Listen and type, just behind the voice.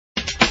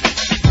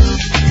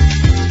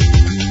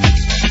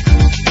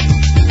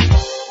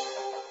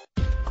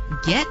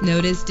Get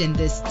noticed in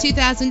this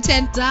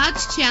 2010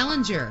 Dodge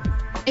Challenger.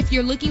 If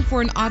you're looking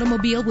for an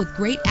automobile with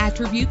great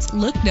attributes,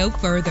 look no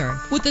further.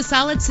 With a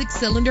solid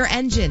 6-cylinder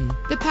engine,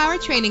 the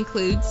powertrain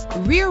includes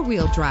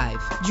rear-wheel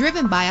drive,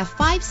 driven by a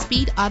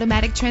 5-speed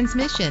automatic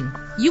transmission.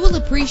 You will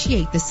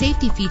appreciate the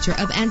safety feature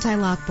of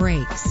anti-lock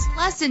brakes.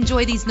 Plus,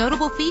 enjoy these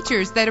notable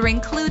features that are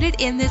included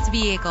in this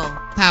vehicle: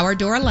 power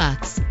door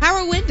locks,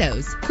 power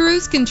windows,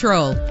 cruise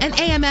control, an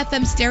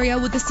AM/FM stereo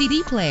with a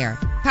CD player,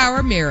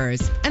 power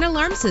mirrors, an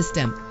alarm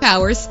system,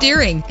 power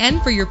steering.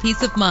 And for your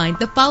peace of mind,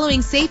 the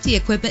following safety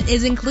equipment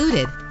is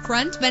included: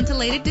 front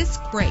ventilated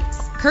disc brakes,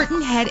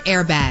 curtain head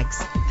airbags,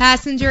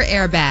 passenger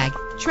airbag,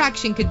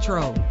 traction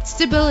control,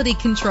 stability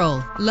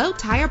control, low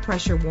tire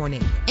pressure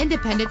warning,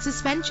 independent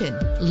suspension.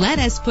 Let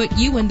us put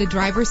you in the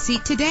driver's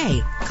seat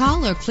today.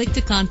 Call or click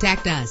to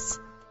contact us.